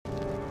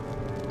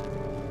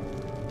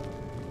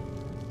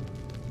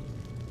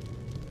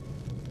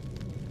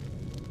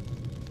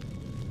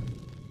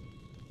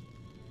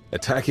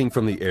Attacking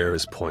from the air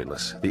is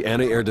pointless. The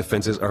anti-air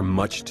defenses are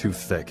much too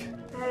thick.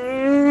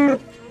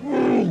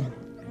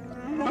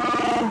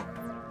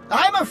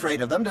 I'm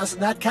afraid of them,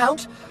 doesn't that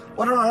count?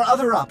 What are our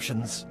other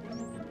options?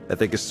 I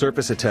think a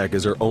surface attack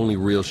is our only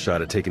real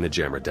shot at taking the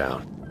jammer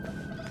down.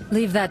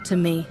 Leave that to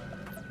me.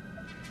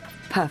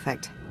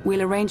 Perfect.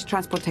 We'll arrange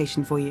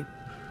transportation for you.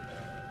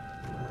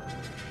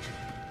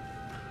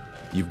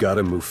 You've got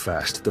to move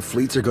fast. The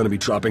fleets are going to be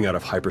dropping out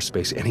of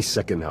hyperspace any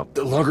second now.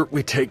 The longer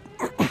we take...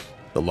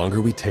 the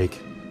longer we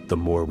take, the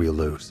more we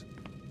lose.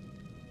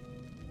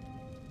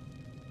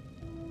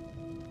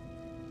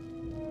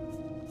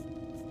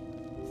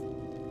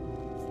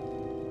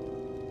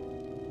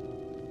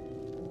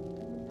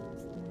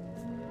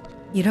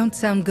 You don't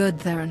sound good,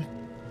 Theron.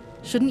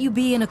 Shouldn't you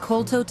be in a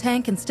Kolto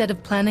tank instead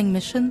of planning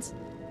missions?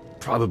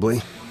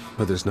 Probably,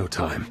 but there's no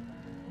time.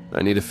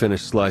 I need to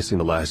finish slicing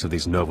the last of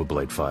these Nova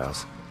Blade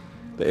files.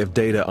 They have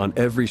data on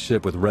every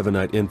ship with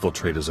Revanite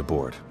infiltrators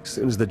aboard. As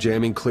soon as the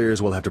jamming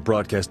clears, we'll have to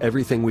broadcast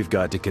everything we've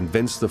got to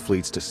convince the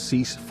fleets to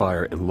cease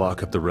fire and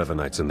lock up the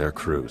Revanites and their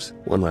crews.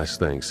 One last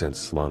thing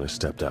since Lana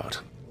stepped out.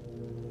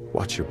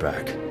 Watch your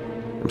back.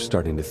 I'm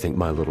starting to think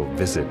my little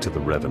visit to the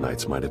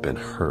Revanites might have been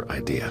her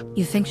idea.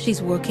 You think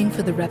she's working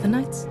for the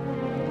Revanites?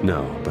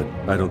 No, but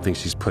I don't think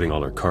she's putting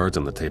all her cards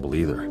on the table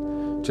either.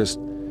 Just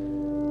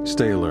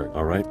stay alert,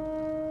 all right?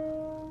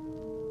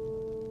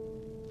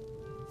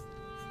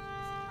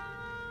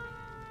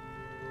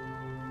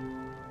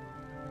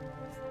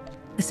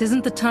 This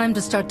isn't the time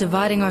to start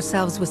dividing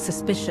ourselves with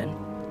suspicion.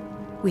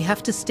 We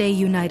have to stay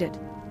united.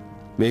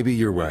 Maybe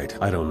you're right,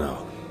 I don't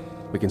know.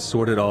 We can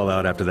sort it all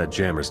out after that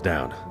jammer's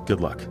down. Good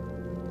luck.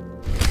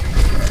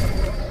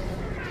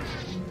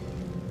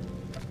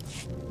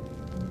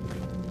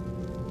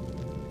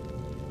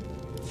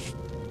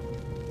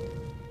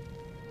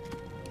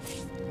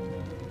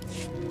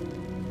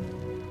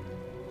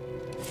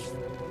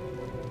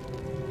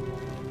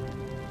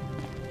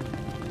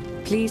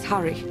 Please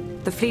hurry.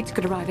 The fleet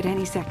could arrive at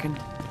any second.